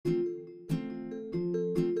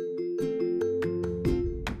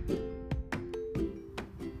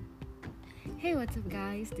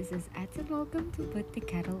guys, this is Eds and welcome to Put the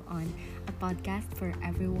Kettle On, a podcast for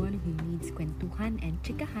everyone who needs kwentuhan and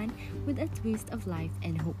chikahan with a twist of life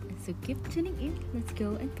and hope. So keep tuning in, let's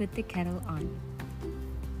go and put the kettle on.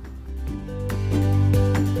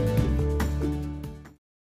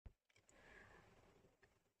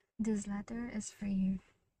 This letter is for you.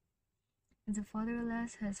 The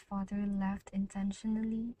fatherless whose father left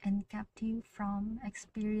intentionally and kept you from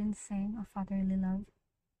experiencing a fatherly love.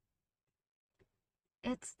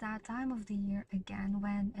 It's that time of the year again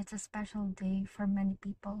when it's a special day for many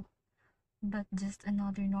people, but just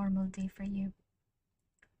another normal day for you.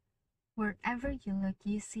 Wherever you look,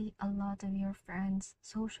 you see a lot of your friends'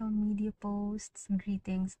 social media posts,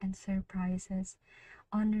 greetings, and surprises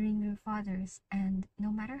honoring their fathers, and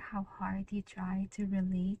no matter how hard you try to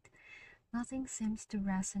relate, nothing seems to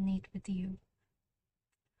resonate with you.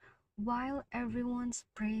 While everyone's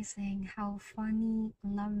praising how funny,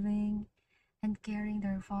 loving, and caring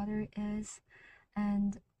their father is,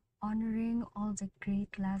 and honoring all the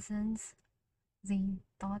great lessons they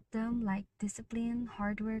taught them, like discipline,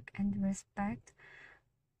 hard work, and respect,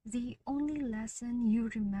 the only lesson you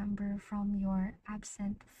remember from your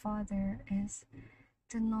absent father is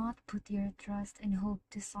to not put your trust and hope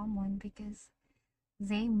to someone because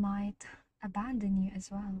they might abandon you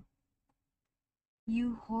as well.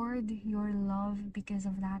 You hoard your love because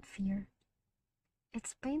of that fear.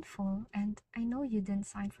 It's painful, and I know you didn't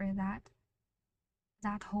sign for that.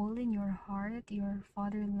 That hole in your heart your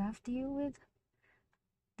father left you with,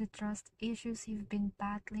 the trust issues you've been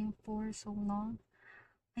battling for so long.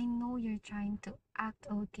 I know you're trying to act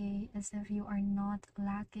okay as if you are not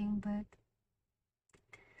lacking, but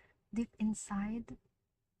deep inside,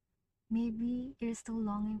 maybe you're still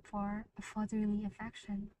longing for a fatherly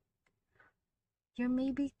affection. You're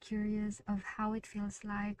maybe curious of how it feels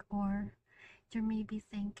like, or you're maybe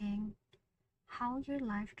thinking how your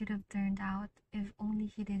life could have turned out if only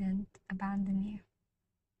he didn't abandon you.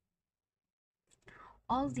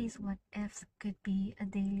 All these what ifs could be a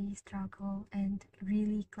daily struggle and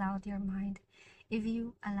really cloud your mind if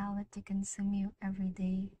you allow it to consume you every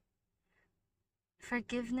day.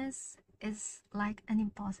 Forgiveness is like an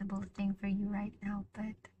impossible thing for you right now,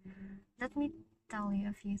 but let me tell you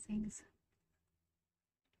a few things.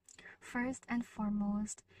 First and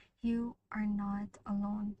foremost, you are not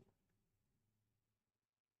alone.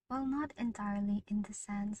 Well, not entirely in the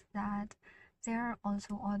sense that there are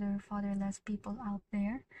also other fatherless people out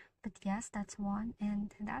there, but yes, that's one,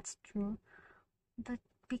 and that's true. But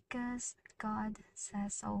because God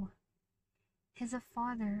says so, He's a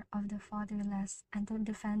father of the fatherless and a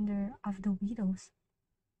defender of the widows.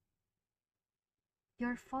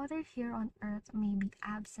 Your father here on earth may be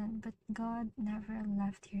absent, but God never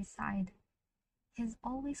left your side. He's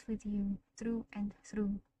always with you through and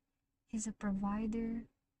through. He's a provider,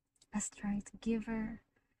 a strength giver,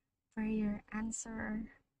 prayer answerer.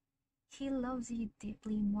 He loves you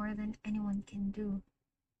deeply more than anyone can do.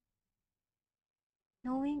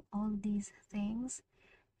 Knowing all these things,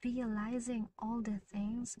 realizing all the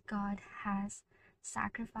things God has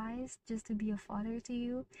sacrificed just to be a father to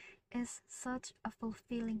you is such a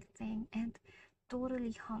fulfilling thing and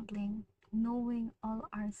totally humbling, knowing all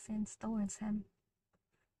our sins towards Him.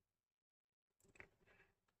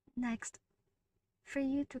 Next, for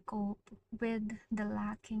you to cope with the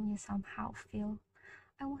lacking you somehow feel,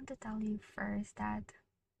 I want to tell you first that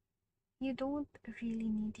you don't really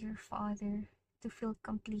need your father to feel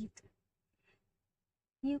complete.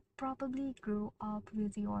 You probably grew up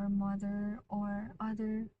with your mother or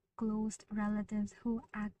other close relatives who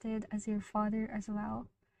acted as your father as well.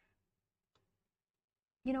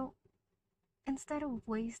 You know, instead of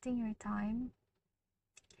wasting your time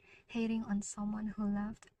hating on someone who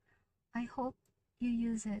left, I hope you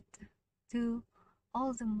use it to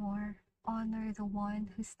all the more honor the one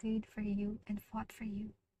who stayed for you and fought for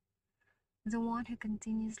you, the one who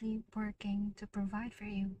continuously working to provide for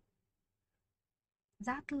you.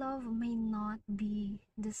 That love may not be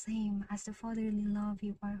the same as the fatherly love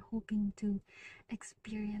you are hoping to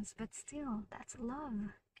experience, but still, that's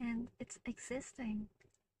love and it's existing.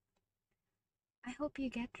 I hope you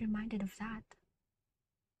get reminded of that.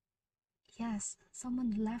 Yes,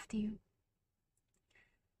 someone left you,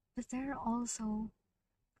 but there are also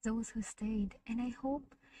those who stayed, and I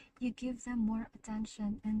hope you give them more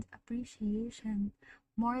attention and appreciation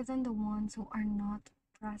more than the ones who are not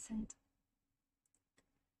present.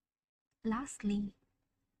 Lastly,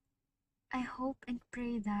 I hope and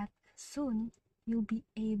pray that soon you'll be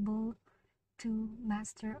able to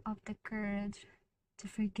master up the courage to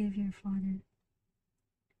forgive your father.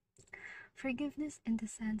 Forgiveness in the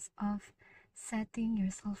sense of setting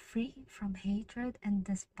yourself free from hatred and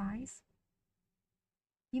despise.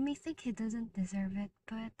 You may think he doesn't deserve it,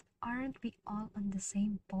 but aren't we all on the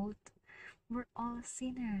same boat? We're all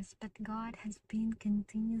sinners, but God has been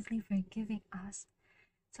continuously forgiving us.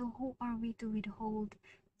 So who are we to withhold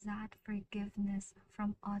that forgiveness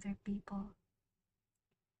from other people?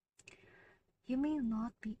 You may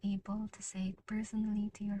not be able to say it personally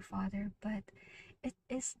to your father, but it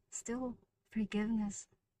is still forgiveness.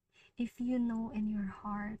 If you know in your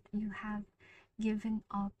heart you have given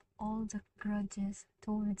up all the grudges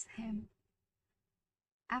towards him.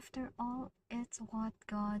 After all, it's what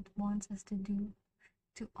God wants us to do,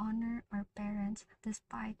 to honor our parents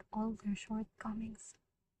despite all their shortcomings.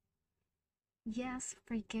 Yes,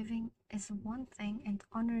 forgiving is one thing and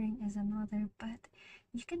honoring is another, but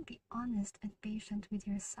you can be honest and patient with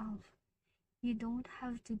yourself. You don't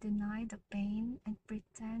have to deny the pain and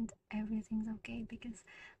pretend everything's okay because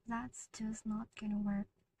that's just not gonna work.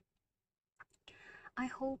 I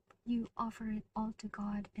hope you offer it all to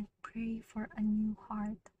God and pray for a new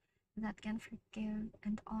heart that can forgive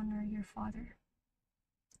and honor your father.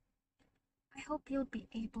 I hope you'll be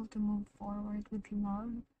able to move forward with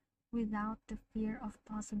love without the fear of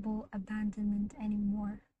possible abandonment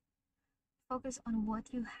anymore. Focus on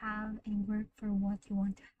what you have and work for what you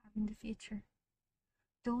want to have in the future.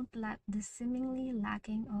 Don't let the seemingly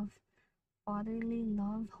lacking of fatherly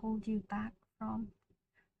love hold you back from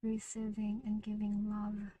receiving and giving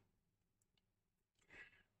love.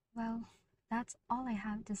 Well, that's all I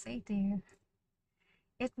have to say to you.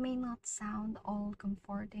 It may not sound all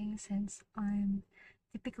comforting since I'm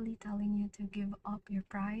typically telling you to give up your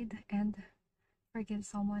pride and forgive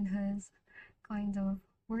someone who's kind of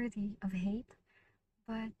worthy of hate,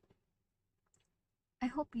 but I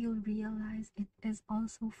hope you'll realize it is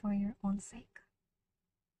also for your own sake.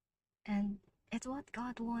 And it's what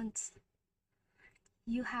God wants.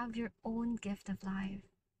 You have your own gift of life.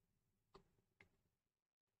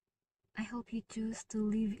 I hope you choose to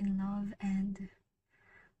live in love and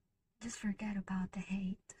just forget about the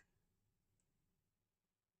hate.